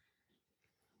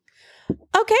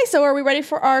 Okay, so are we ready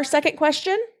for our second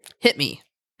question? Hit me.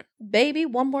 Baby,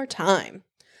 one more time.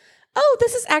 Oh,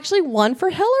 this is actually one for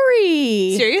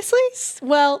Hillary. Seriously?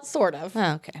 Well, sort of.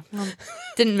 Oh, okay. Well,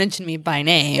 didn't mention me by It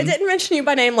name. didn't mention you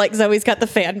by name like Zoe's got the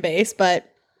fan base, but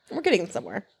we're getting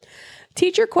somewhere.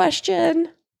 Teacher question.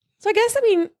 So I guess,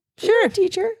 sure,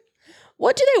 teacher.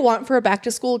 What do they want for a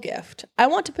back-to-school gift? I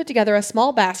want to put together a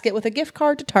small basket with a gift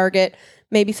card to Target,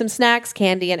 maybe some snacks,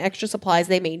 candy, and extra supplies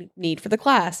they may need for the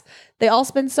class. They all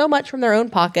spend so much from their own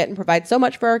pocket and provide so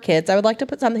much for our kids. I would like to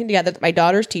put something together that my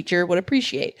daughter's teacher would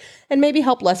appreciate and maybe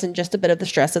help lessen just a bit of the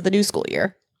stress of the new school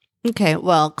year. Okay,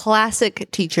 well,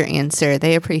 classic teacher answer.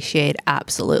 They appreciate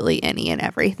absolutely any and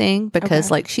everything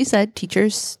because, like she said,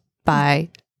 teachers buy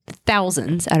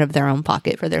thousands out of their own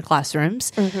pocket for their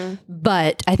classrooms.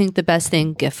 But I think the best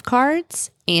thing, gift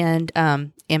cards and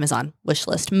Amazon wish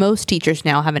list. Most teachers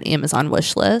now have an Amazon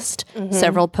wish list.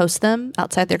 Several post them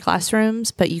outside their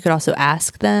classrooms, but you could also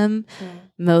ask them.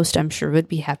 Most, I'm sure, would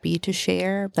be happy to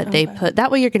share, but they put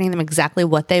that way you're getting them exactly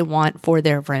what they want for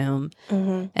their room,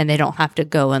 and they don't have to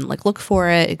go and like look for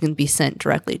it. It can be sent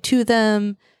directly to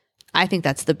them. I think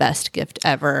that's the best gift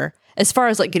ever. As far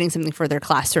as like getting something for their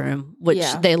classroom, which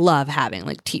they love having,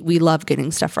 like we love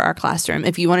getting stuff for our classroom.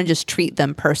 If you want to just treat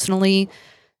them personally,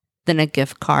 then a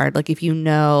gift card. Like if you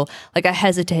know, like I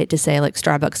hesitate to say like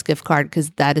Starbucks gift card because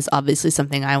that is obviously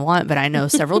something I want, but I know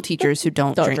several teachers who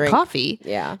don't drink coffee.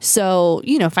 Yeah. So,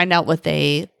 find out what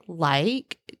they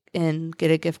like and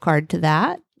get a gift card to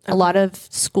that. A lot of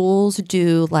schools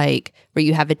do like where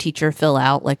you have a teacher fill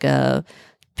out like a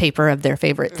paper of their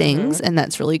favorite things, and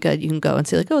that's really good. You can go and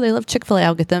say like, oh, they love Chick-fil-A,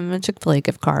 I'll get them a Chick-fil-A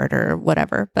gift card or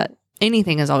whatever. But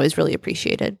anything is always really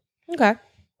appreciated. Okay.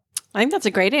 I think that's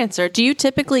a great answer. Do you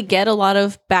typically get a lot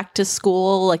of back to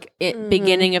school, like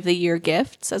beginning of the year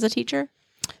gifts as a teacher?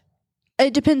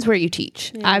 It depends where you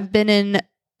teach. Yeah. I've been in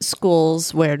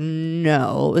schools where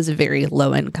it was very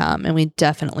low income, and we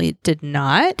definitely did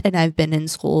not. And I've been in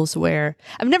schools where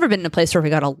I've never been in a place where we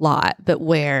got a lot, but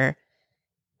where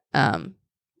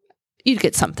you'd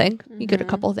get something. You get a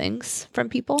couple things from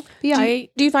people. Yeah.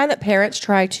 Do you find that parents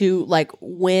try to like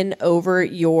win over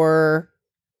your,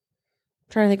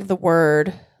 I'm trying to think of the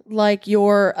word, like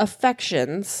your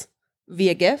affections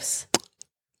via gifts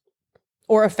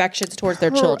or affections towards their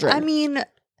children? I mean,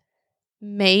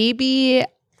 maybe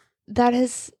that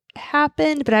has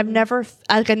happened, but I never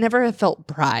have felt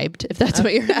bribed, if that's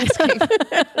what you're asking.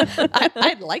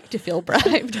 I'd like to feel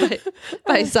bribed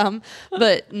by some,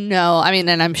 but no, I mean,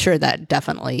 and I'm sure that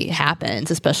definitely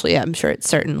happens, especially I'm sure at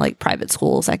certain like private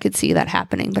schools, I could see that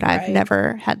happening, but I've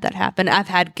never had that happen. I've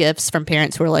had gifts from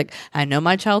parents who are like, I know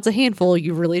my child's a handful,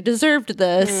 you really deserved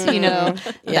this,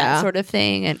 that sort of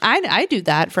thing. And I do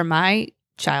that for my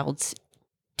child's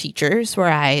teachers where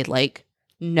I like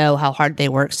know how hard they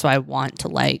work, so I want to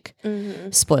like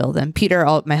spoil them. Peter,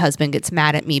 my husband, gets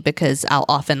mad at me because I'll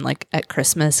often like at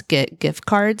Christmas get gift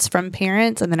cards from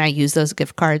parents, and then I use those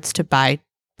gift cards to buy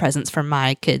presents for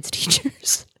my kids'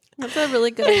 teachers. That's a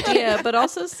really good idea, but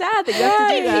also sad that you have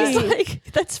to do that. He's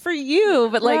like, that's for you,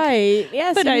 but like,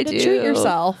 yes, but you I need to do treat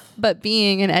yourself. But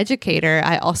being an educator,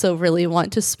 I also really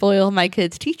want to spoil my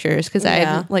kids' teachers because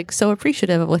I'm like so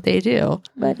appreciative of what they do.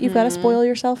 But you've got to spoil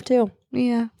yourself too.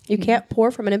 Yeah. You can't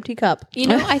pour from an empty cup.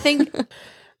 I think...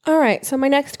 All right, so my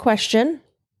next question.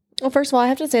 Well, first of all, I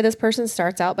have to say this person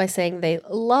starts out by saying they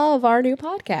love our new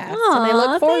podcast. And they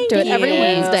look forward to it every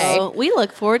Wednesday. We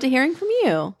look forward to hearing from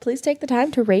you. Please take the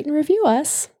time to rate and review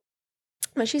us.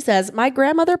 But she says, my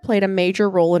grandmother played a major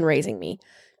role in raising me.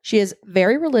 She is a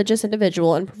very religious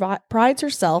individual and prides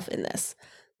herself in this.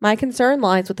 My concern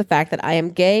lies with the fact that I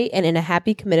am gay and in a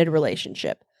happy, committed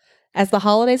relationship. As the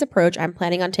holidays approach, I'm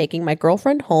planning on taking my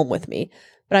girlfriend home with me,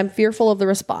 but I'm fearful of the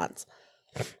response.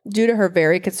 Due to her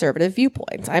very conservative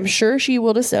viewpoints, I'm sure she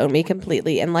will disown me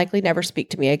completely and likely never speak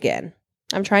to me again.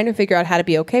 I'm trying to figure out how to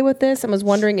be okay with this and was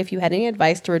wondering if you had any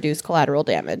advice to reduce collateral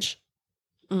damage.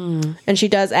 And she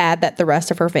does add that the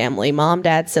rest of her family, mom,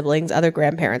 dad, siblings, other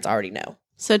grandparents already know.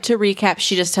 So to recap,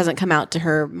 she just hasn't come out to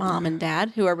her mom and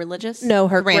dad who are religious? No,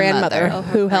 her grandmother, her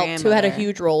who had a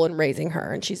huge role in raising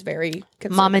her, and she's very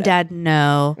conservative. Mom and dad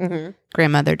know.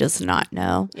 Grandmother does not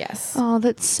know. Yes. Oh,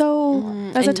 that's so...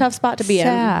 That's a tough spot to be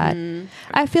in.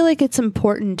 I feel like it's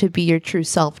important to be your true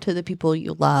self to the people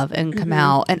you love and come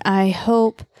out. And I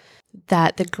hope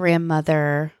that the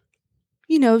grandmother,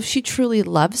 if she truly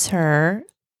loves her,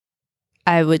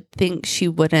 I would think she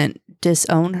wouldn't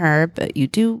disown her, but you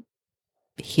do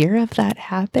hear of that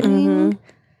happening.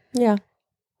 Yeah.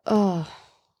 Oh,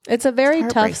 It's a very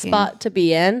It's tough heartbreaking. spot to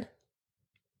be in.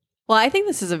 Well, I think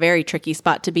this is a very tricky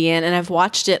spot to be in, and I've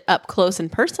watched it up close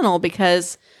and personal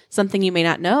because something you may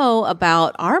not know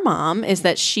about our mom is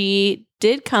that she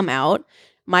did come out.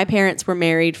 My parents were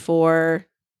married for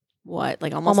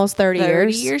almost 30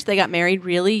 years. They got married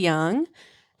really young.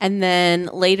 And then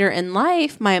later in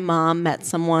life, my mom met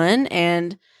someone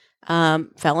and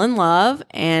fell in love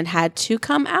and had to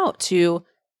come out to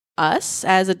us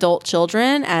as adult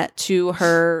children, to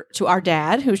our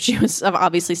dad, who she was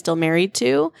obviously still married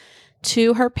to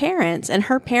her parents. And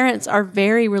her parents are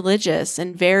very religious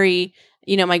and very,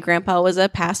 my grandpa was a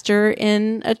pastor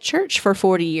in a church for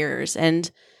 40 years.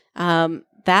 And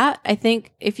that, I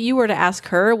think, if you were to ask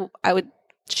her,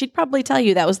 she'd probably tell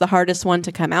you that was the hardest one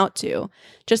to come out to,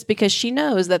 just because she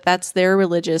knows that that's their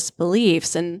religious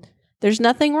beliefs. And there's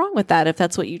nothing wrong with that if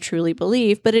that's what you truly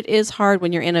believe. But it is hard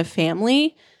when you're in a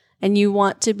family and you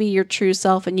want to be your true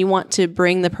self and you want to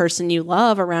bring the person you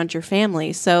love around your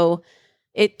family. So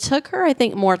it took her, I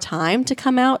think, more time to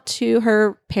come out to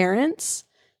her parents.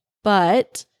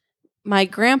 But my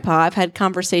grandpa, I've had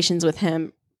conversations with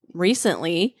him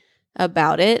recently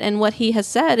about it. And what he has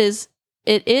said is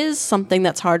it is something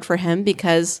that's hard for him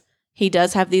because he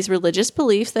does have these religious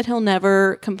beliefs that he'll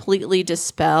never completely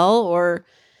dispel or,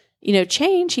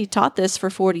 change. He taught this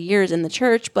for 40 years in the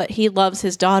church, but he loves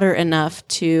his daughter enough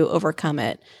to overcome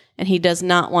it. And he does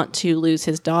not want to lose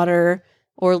his daughter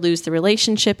or lose the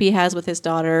relationship he has with his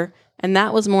daughter. And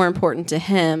that was more important to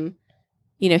him.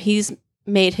 He's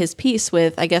made his peace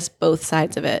with, I guess, both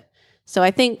sides of it. So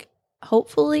I think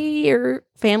hopefully your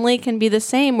family can be the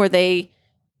same where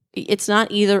it's not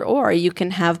either or. You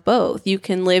can have both. You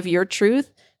can live your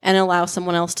truth and allow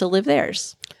someone else to live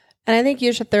theirs. And I think you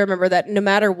just have to remember that no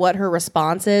matter what her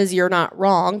response is, you're not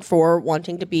wrong for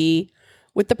wanting to be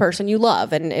with the person you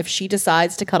love. And if she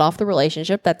decides to cut off the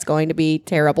relationship, that's going to be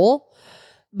terrible.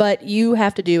 But you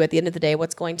have to do, at the end of the day,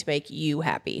 what's going to make you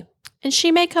happy. And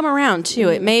she may come around too.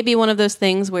 It may be one of those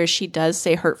things where she does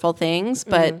say hurtful things,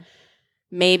 but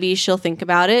maybe she'll think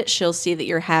about it. She'll see that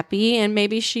you're happy and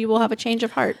maybe she will have a change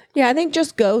of heart. Yeah, I think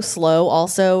just go slow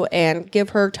also and give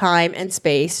her time and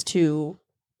space to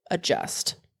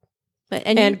adjust.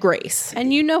 And grace.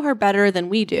 And you know her better than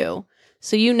we do.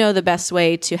 So you know the best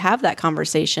way to have that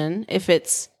conversation. If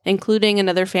it's including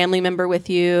another family member with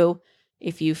you,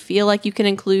 if you feel like you can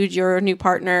include your new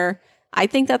partner, I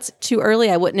think that's too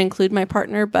early. I wouldn't include my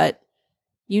partner, but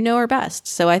you know her best.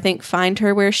 So I think find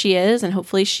her where she is and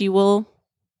hopefully she will,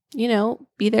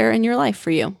 be there in your life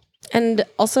for you. And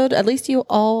also, at least you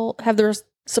all have the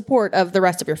support of the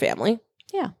rest of your family.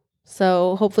 Yeah.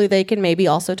 So hopefully they can maybe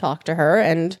also talk to her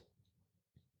and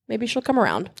maybe she'll come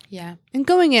around. Yeah. And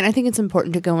going in, I think it's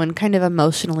important to go in kind of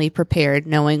emotionally prepared,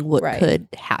 knowing what could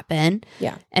happen.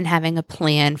 Yeah. And having a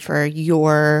plan for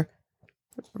your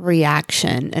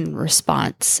reaction and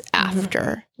response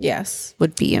after. Yes.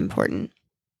 Would be important.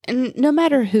 And no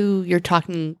matter who you're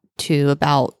talking to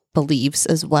about beliefs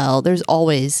as well, there's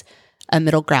always a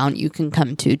middle ground you can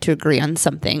come to agree on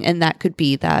something. And that could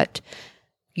be that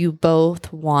you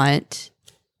both want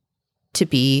to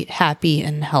be happy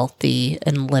and healthy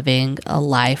and living a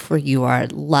life where you are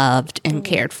loved and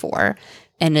cared for.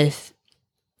 And if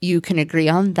you can agree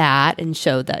on that and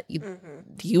show that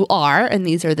you are, and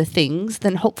these are the things,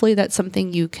 then hopefully that's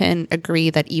something you can agree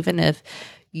that even if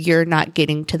you're not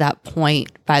getting to that point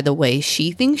by the way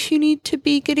she thinks you need to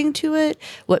be getting to it,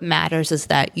 what matters is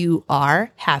that you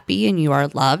are happy and you are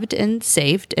loved and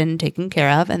safe and taken care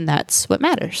of, and that's what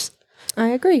matters. I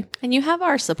agree. And you have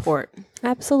our support.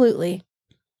 Absolutely.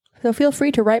 So feel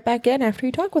free to write back in after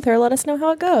you talk with her. Let us know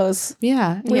how it goes.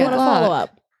 Yeah. We want to follow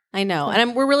up. I know.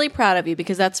 And we're really proud of you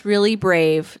because that's really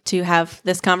brave to have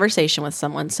this conversation with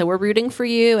someone. So we're rooting for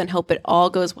you and hope it all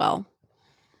goes well.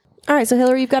 All right. So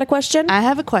Hillary, you've got a question? I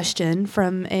have a question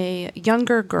from a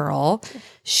younger girl.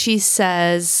 She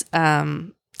says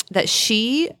that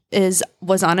she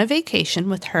was on a vacation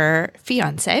with her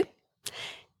fiance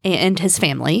and his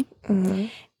family. Mm-hmm.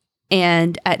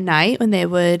 And at night when they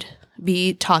would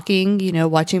be talking,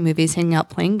 watching movies, hanging out,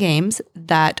 playing games,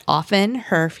 that often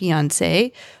her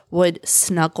fiance would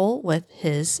snuggle with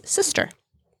his sister.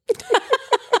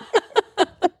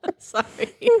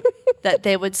 Sorry. That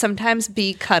they would sometimes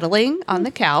be cuddling on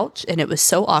the couch, and it was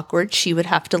so awkward she would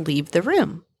have to leave the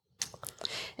room.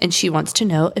 And she wants to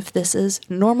know if this is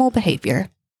normal behavior.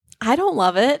 I don't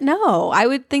love it. No, I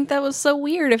would think that was so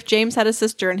weird if James had a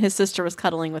sister and his sister was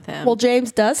cuddling with him. Well,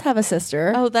 James does have a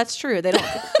sister. Oh, that's true. They don't.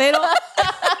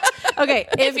 Okay,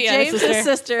 if he had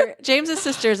a James's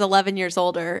sister is 11 years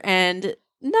older, and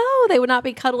no, they would not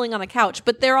be cuddling on a couch,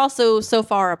 but they're also so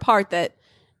far apart that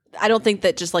I don't think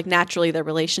that just like naturally their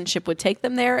relationship would take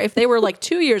them there. If they were like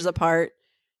 2 years apart,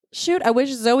 Shoot, I wish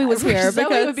Zoe was here Zoe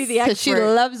because would be the expert. She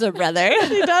loves her brother.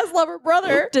 she does love her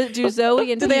brother. Do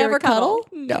Zoe and Do they Peter ever cuddle?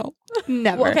 No,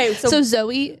 never. Well, okay, so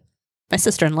Zoe, my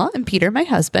sister-in-law, and Peter, my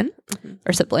husband,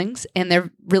 are siblings, and they're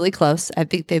really close. I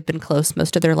think they've been close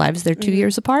most of their lives. They're 2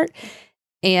 years apart.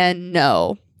 And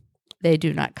no, they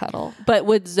do not cuddle. But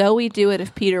would Zoe do it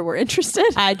if Peter were interested?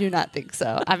 I do not think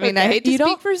so. I mean, I hate to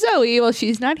speak for Zoe. Well,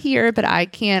 she's not here, but I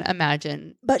can't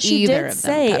imagine. But she either did of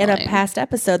them say in a cuddling. past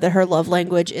episode that her love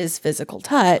language is physical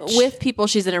touch. With people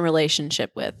she's in a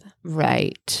relationship with.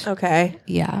 Right. Okay.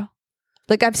 Yeah.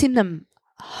 Like I've seen them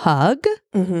hug,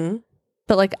 Mm-hmm.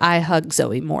 but like I hug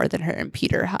Zoe more than her and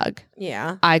Peter hug.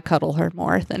 Yeah. I cuddle her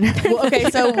more than her. Well, okay,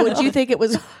 so would you think it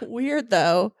was weird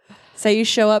though? Say you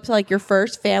show up to like your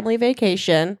first family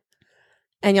vacation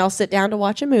and y'all sit down to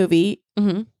watch a movie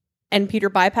Mhm. and Peter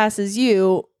bypasses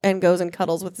you and goes and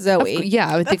cuddles with Zoe. Yeah,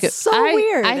 I would think That's it's so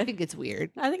weird. I think it's weird.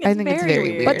 I think I it's, think very, it's very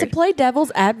weird. weird. But to play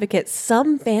devil's advocate,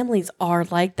 some families are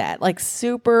like that, like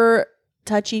super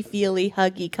touchy-feely,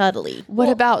 huggy, cuddly. What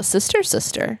about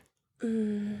sister?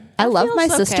 I love my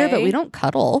feels sister, but okay. we don't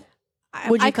cuddle.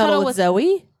 Would you I cuddle with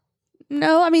Zoe?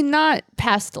 No, I mean not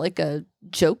past like a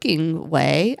joking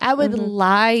way. I would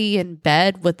lie in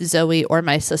bed with Zoe or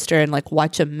my sister and like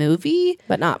watch a movie,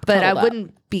 But not but I cuddled up.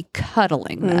 wouldn't be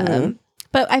cuddling them.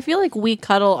 But I feel like we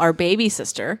cuddle our baby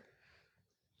sister.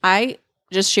 I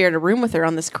just shared a room with her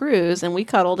on this cruise, and we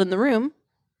cuddled in the room.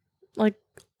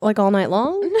 Like all night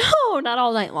long? No, not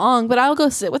all night long, but I'll go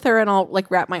sit with her and I'll like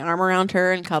wrap my arm around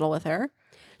her and cuddle with her.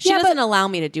 She Yeah, but- doesn't allow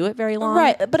me to do it very long.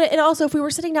 Right. But it also, if we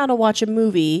were sitting down to watch a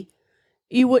movie,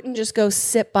 you wouldn't just go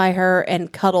sit by her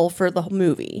and cuddle for the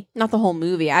movie. Not the whole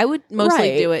movie. I would mostly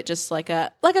Right. do it just like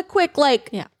a. Like a quick,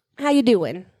 Yeah. how you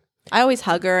doing? I always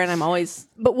hug her, and I'm always.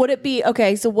 But would it be,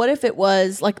 okay, so what if it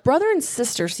was, like brother and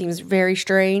sister seems very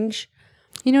strange.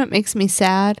 You know what makes me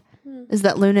sad is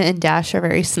that Luna and Dash are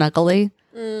very snuggly,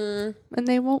 and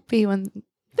they won't be when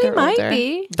They they're might older.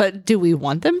 be. But do we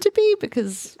want them to be?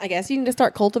 Because I guess you need to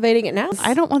start cultivating it now.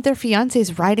 I don't want their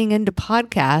fiancés writing into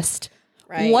podcast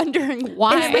Right. wondering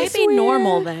why. It may be weird?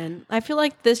 normal then. I feel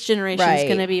like this generation is Right.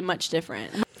 going to be much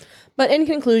different. But in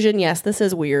conclusion, yes, this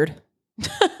is weird.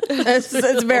 it's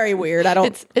very weird. I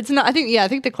don't. It's not. I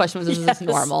think the question was, is this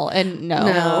normal? And no.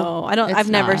 No, I don't. It's I've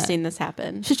never not. seen this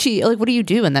happen. Should she like? What do you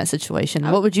do in that situation?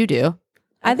 What would you do?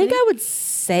 I think I would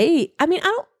say. I mean, I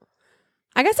don't.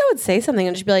 I guess I would say something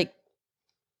and just be like,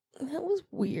 "That was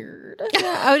weird."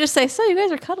 I would just say, "So you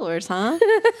guys are cuddlers, huh?"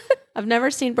 I've never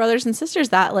seen brothers and sisters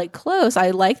that like close. I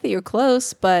like that you're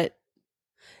close, but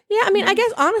Yeah, I mean, I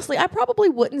guess honestly, I probably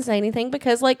wouldn't say anything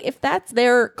because, like, if that's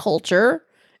their culture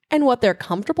and what they're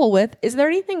comfortable with, is there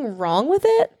anything wrong with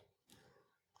it?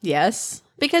 yes,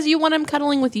 because you want him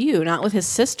cuddling with you, not with his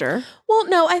sister. Well,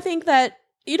 no, I think that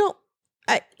you don't.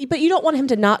 But you don't want him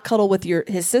to not cuddle with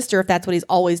his sister if that's what he's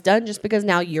always done. Just because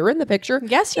now you're in the picture.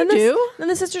 Yes, you then do. Then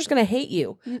the sister's going to hate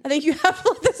you. I think you have to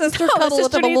let the sister No, the cuddle with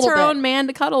sister him a needs little her bit. own man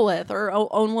to cuddle with, or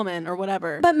own woman, or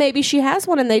whatever. But maybe she has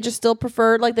one, and they just still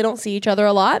prefer, like, they don't see each other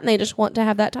a lot, and they just want to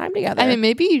have that time together. I mean,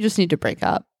 maybe you just need to break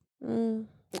up.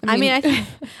 I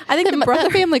think the brother. The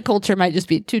family culture might just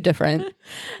be too different.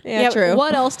 yeah, true.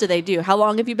 What else do they do? How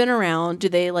long have you been around? Do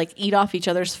they like eat off each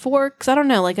other's forks? I don't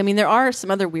know. Like, I mean, there are some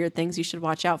other weird things you should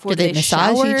watch out for. Do they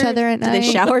massage each other at Do they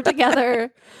night? shower together?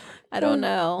 I don't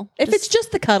know. If it's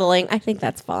just the cuddling, I think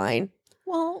that's fine.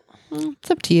 well,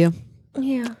 It's up to you.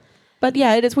 Yeah. But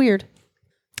yeah, it is weird.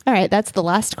 All right, that's the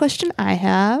last question I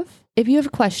have. If you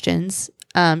have questions,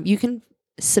 you can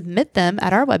submit them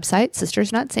at our website,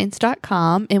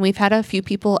 sistersnotsaints.com. And we've had a few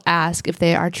people ask if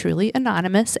they are truly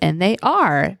anonymous, and they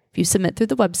are. If you submit through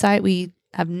the website, we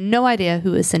have no idea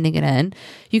who is sending it in.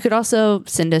 You could also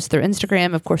send us through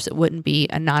Instagram. Of course, it wouldn't be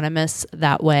anonymous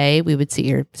that way. We would see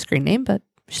your screen name, but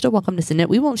you're still welcome to send it.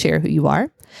 We won't share who you are.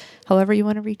 However you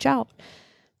want to reach out.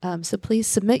 So please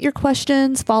submit your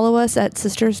questions. Follow us at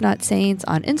Sisters Not Saints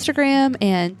on Instagram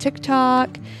and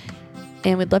TikTok.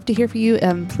 And we'd love to hear from you.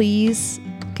 Please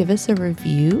give us a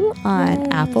review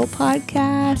on Apple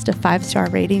Podcast, a 5-star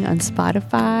rating on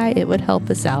Spotify. It would help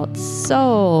us out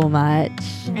so much.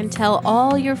 and tell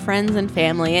all your friends and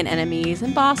family and enemies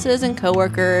and bosses and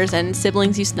coworkers and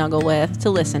siblings you snuggle with to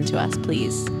listen to us,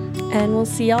 please. And we'll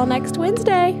see y'all next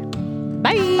Wednesday.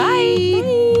 Bye.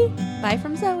 Bye. Bye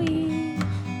from Zoe.